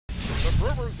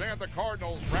Brewers and the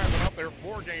Cardinals wrapping up their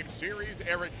four-game series.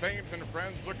 Eric Thames and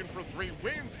friends looking for 3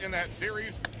 wins in that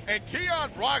series. And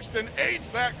Keon Broxton aids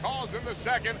that cause in the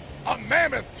second. A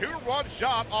mammoth 2-run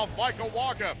shot off Michael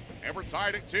Wacha. And we're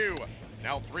tied at 2.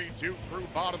 Now 3-2 Crew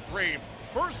bottom 3.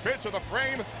 First pitch of the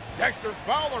frame, Dexter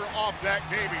Fowler off Zach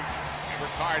Davies. And we're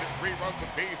tied at 3 runs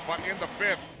apiece, but in the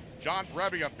 5th, John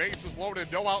Brebbia, bases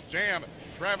loaded, no-out jam.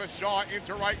 Travis Shaw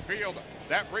into right field.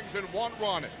 That brings in 1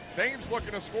 run. Thames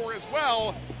looking to score as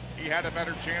well. He had a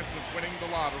better chance of winning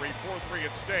the lottery. 4-3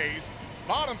 it stays.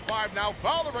 Bottom 5 now.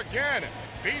 Fowler again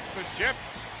beats the shift.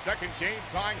 Second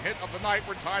game-tying hit of the night.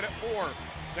 We're tied at 4.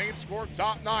 Same score,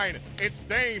 top 9. It's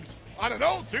Thames on an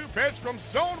 0-2 pitch from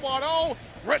zone 1-0.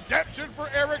 Redemption for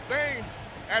Eric Thames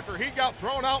after he got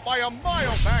thrown out by a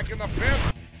mile back in the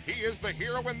 5th. He is the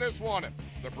hero in this one.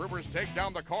 The Brewers take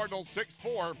down the Cardinals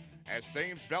 6-4 as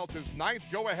Thames belts his 9th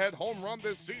go-ahead home run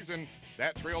this season.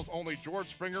 That trails only George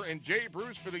Springer and Jay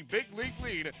Bruce for the big league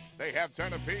lead. They have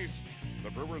 10 apiece.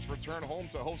 The Brewers return home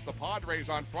to host the Padres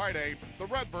on Friday. The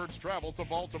Redbirds travel to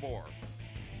Baltimore.